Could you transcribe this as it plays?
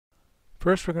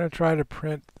First, we're going to try to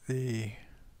print the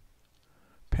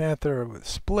Panther with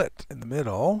split in the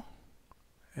middle.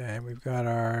 And we've got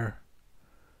our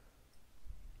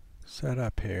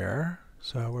setup here.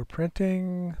 So we're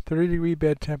printing 30-degree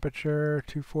bed temperature,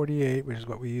 248, which is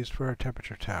what we used for our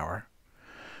temperature tower.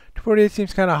 248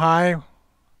 seems kind of high,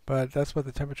 but that's what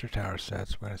the temperature tower says.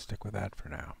 So we're going to stick with that for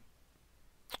now.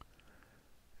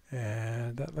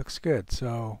 And that looks good.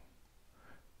 So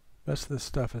most of this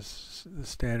stuff is the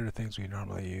standard things we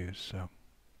normally use. So,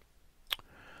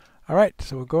 all right,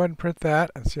 so we'll go ahead and print that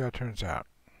and see how it turns out.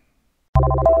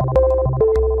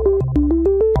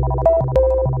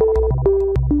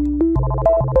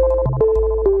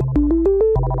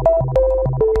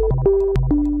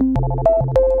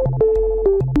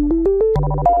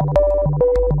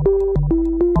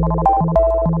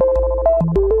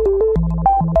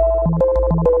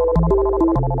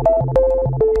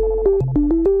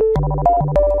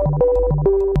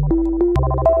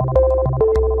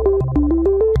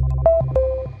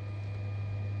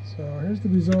 So here's the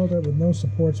result with no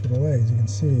supports for the legs. You can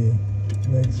see the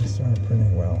legs just aren't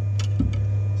printing well.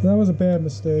 So that was a bad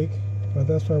mistake, but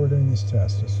that's why we're doing these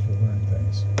tests, just to learn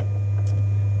things.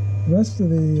 The rest of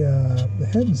the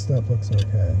head and stuff looks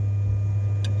okay.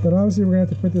 But obviously we're going to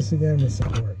have to print this again with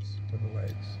supports for the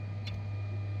legs.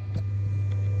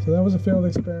 So that was a failed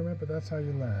experiment, but that's how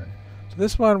you learn. So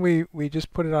this one we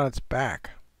just put it on its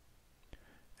back.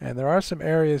 And there are some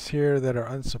areas here that are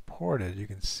unsupported. You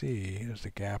can see there's a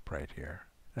gap right here.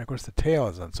 And of course the tail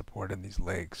is unsupported and these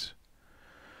legs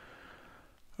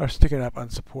are sticking up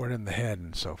unsupported in the head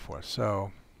and so forth.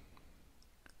 So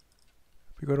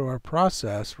if we go to our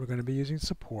process, we're going to be using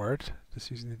support,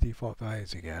 just using the default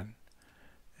values again.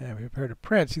 And we prepare to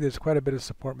print. See, there's quite a bit of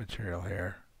support material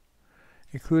here,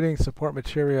 including support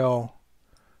material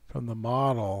from the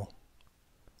model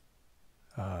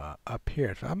up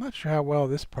here. So I'm not sure how well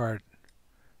this part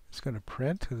is going to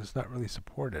print because it's not really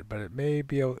supported, but it may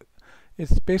be able,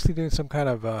 it's basically doing some kind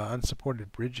of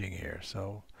unsupported bridging here.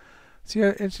 So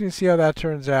interesting to see how that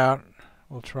turns out.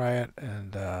 We'll try it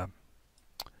and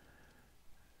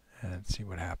see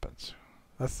what happens.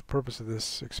 That's the purpose of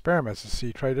this experiment, is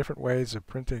to try different ways of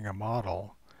printing a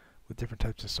model with different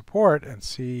types of support and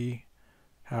see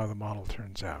how the model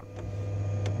turns out.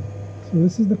 So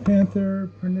this is the Panther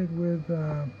printed with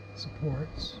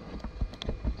supports.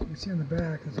 So you can see on the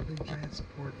back there's a big giant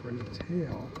support for the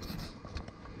tail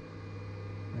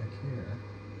back here.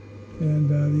 And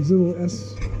these little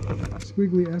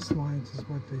squiggly S lines is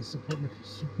what the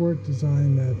support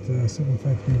design that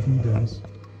Simplified 3D does.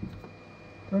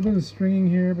 Got a bit of stringing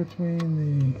here between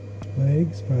the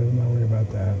legs, but I'm not worried about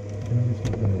that. You can always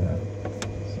get rid of that.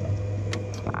 So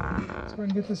let's go ahead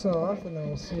and get this off, and then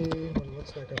we'll see what it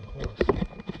looks like up close.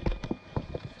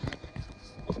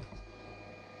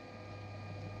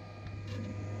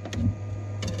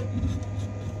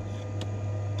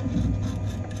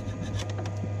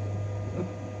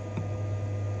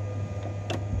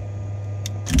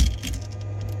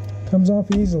 Comes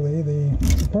off easily. The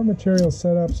support material is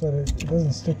set up so that it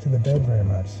doesn't stick to the bed very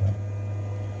much. So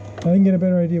I can get a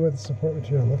better idea what the support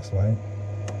material looks like.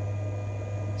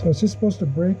 So it's just supposed to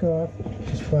break off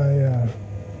just by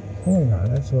pulling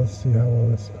on it. So let's see how well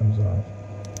this comes off.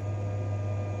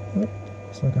 Oh,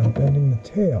 looks like I'm bending the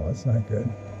tail. That's not good.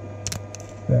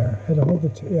 There. Had to hold the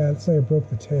tail. Yeah, it's like I broke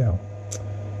the tail.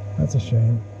 That's a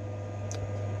shame.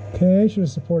 Okay, should have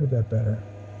supported that better.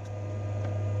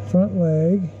 Front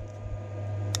leg.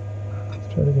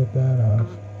 Try to get that off.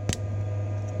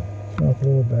 Off a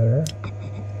little better.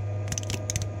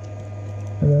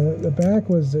 And then the back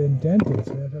was indented,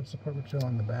 so you have to have support material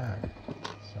on the back.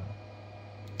 So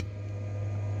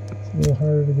it's a little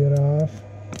harder to get off,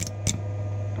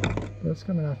 but it's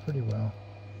coming off pretty well.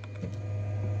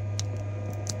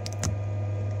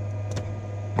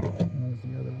 There's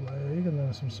the other leg, and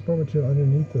there's some support material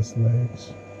underneath this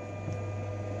legs.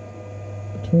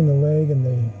 Between the leg and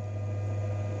the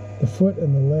foot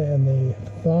and the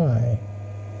thigh,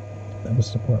 that was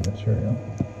support material.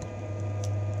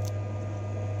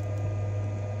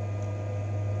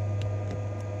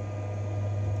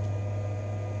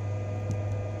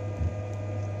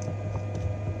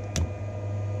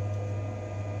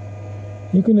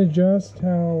 You can adjust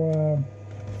how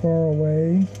far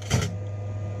away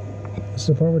the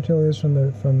support material is from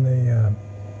the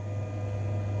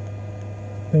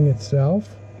thing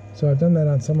itself. So I've done that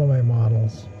on some of my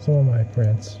models, some of my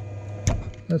prints.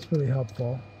 That's really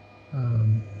helpful.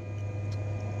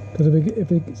 Because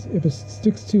if it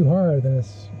sticks too hard, then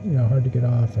it's hard to get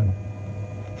off, and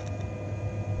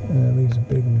it leaves a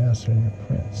big mess in your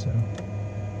print.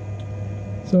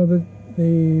 So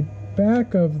the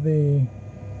back of the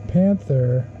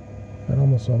Panther, got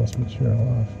almost all this material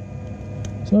off.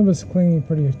 Some of it's clinging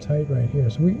pretty tight right here.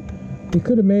 So we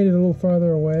could have made it a little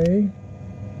farther away,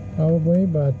 probably,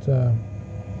 but the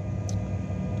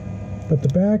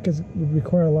back would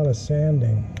require a lot of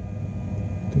sanding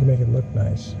to make it look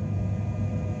nice.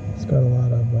 It's got a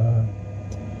lot of,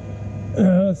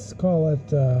 let's call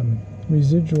it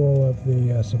residual of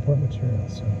the support material.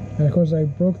 So, and of course I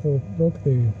broke the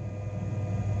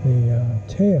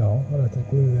tail. I'll have to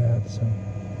glue that. So,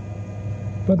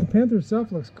 but the Panther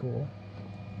itself looks cool.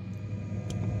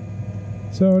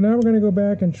 So now we're going to go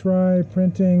back and try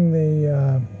printing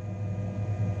the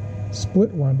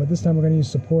split one, but this time we're going to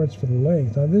use supports for the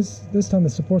legs. Now this time the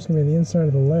support's going to be on the inside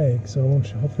of the leg, so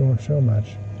hopefully it won't show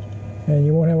much. And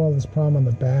you won't have all this problem on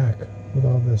the back with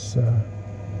all this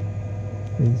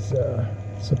these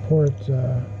support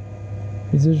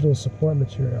residual support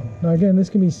material. Now again, this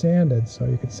can be sanded, so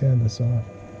you could sand this off.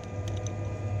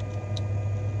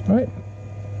 Alright,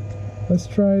 let's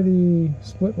try the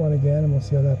split one again and we'll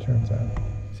see how that turns out.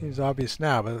 Seems obvious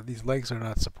now, but these legs are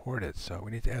not supported, so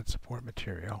we need to add support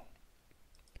material.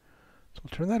 So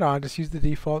we'll turn that on, just use the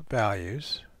default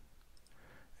values.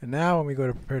 And now when we go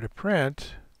to prepare to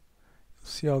print, you'll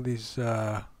see all these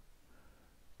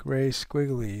gray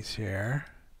squigglies here.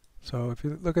 So if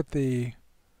you look at the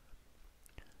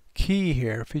key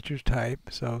here, feature type,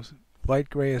 so light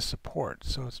gray is support.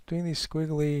 So it's doing these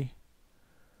squiggly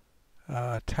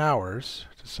towers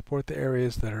to support the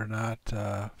areas that are not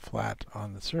flat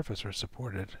on the surface or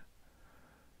supported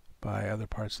by other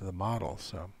parts of the model.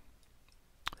 So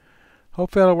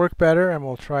hopefully that'll work better, and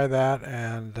we'll try that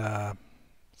and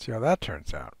see how that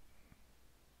turns out.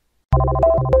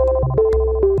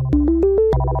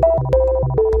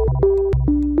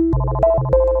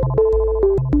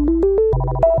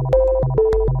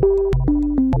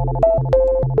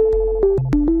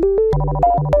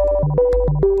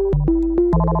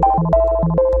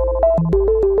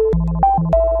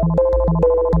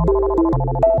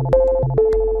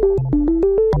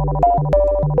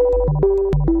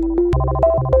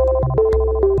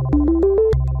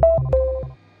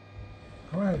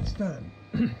 It's done.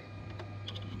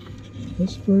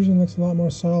 This version looks a lot more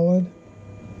solid,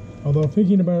 although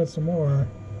thinking about it some more,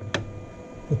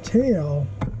 the tail,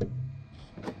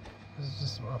 this is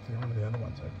just off one of the other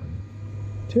ones I printed.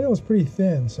 The tail is pretty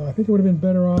thin, so I think it would have been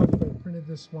better off if I printed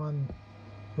this one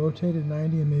rotated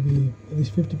 90 and maybe at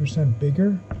least 50%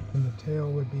 bigger, and the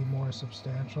tail would be more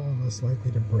substantial and less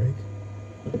likely to break.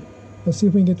 Let's see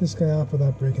if we can get this guy off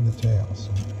without breaking the tail.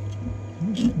 So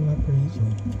it's coming out pretty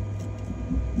easily.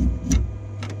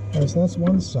 Alright, so that's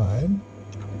one side.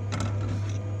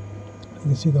 You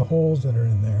can see the holes that are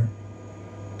in there.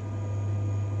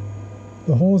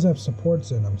 The holes have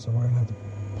supports in them, so we're going to have to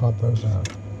pop those out.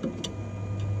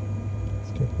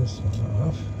 Let's get this one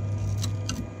off.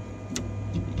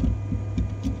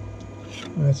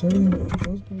 Alright, so everything,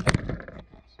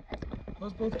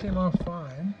 those both came off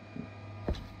fine.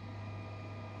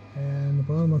 And the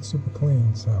bottom looks super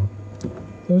clean, so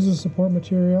there's the support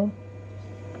material.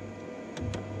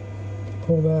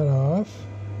 Pull that off.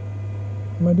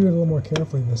 I'm going to do it a little more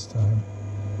carefully this time.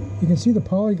 You can see the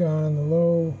polygon, the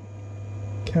low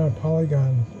count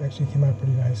polygon actually came out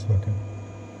pretty nice looking.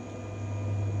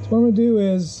 So what I'm going to do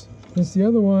is, since the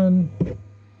other one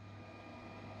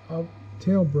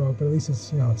tail broke, but at least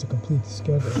it's, it's a complete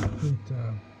schedule, complete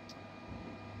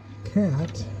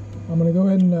cat, I'm going to go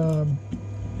ahead and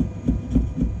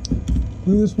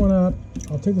glue this one up.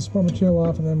 I'll take the support material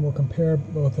off and then we'll compare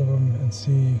both of them and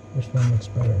see which one looks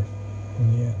better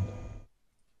in the end.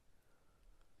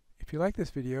 If you like this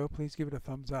video, please give it a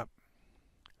thumbs up.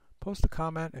 Post a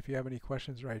comment if you have any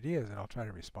questions or ideas and I'll try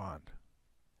to respond.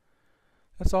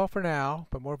 That's all for now,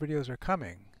 but more videos are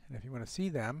coming, and if you want to see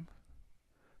them,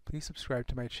 please subscribe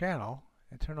to my channel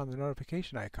and turn on the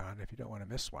notification icon if you don't want to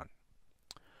miss one.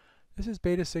 This is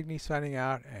Beta Cygni signing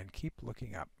out, and keep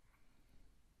looking up.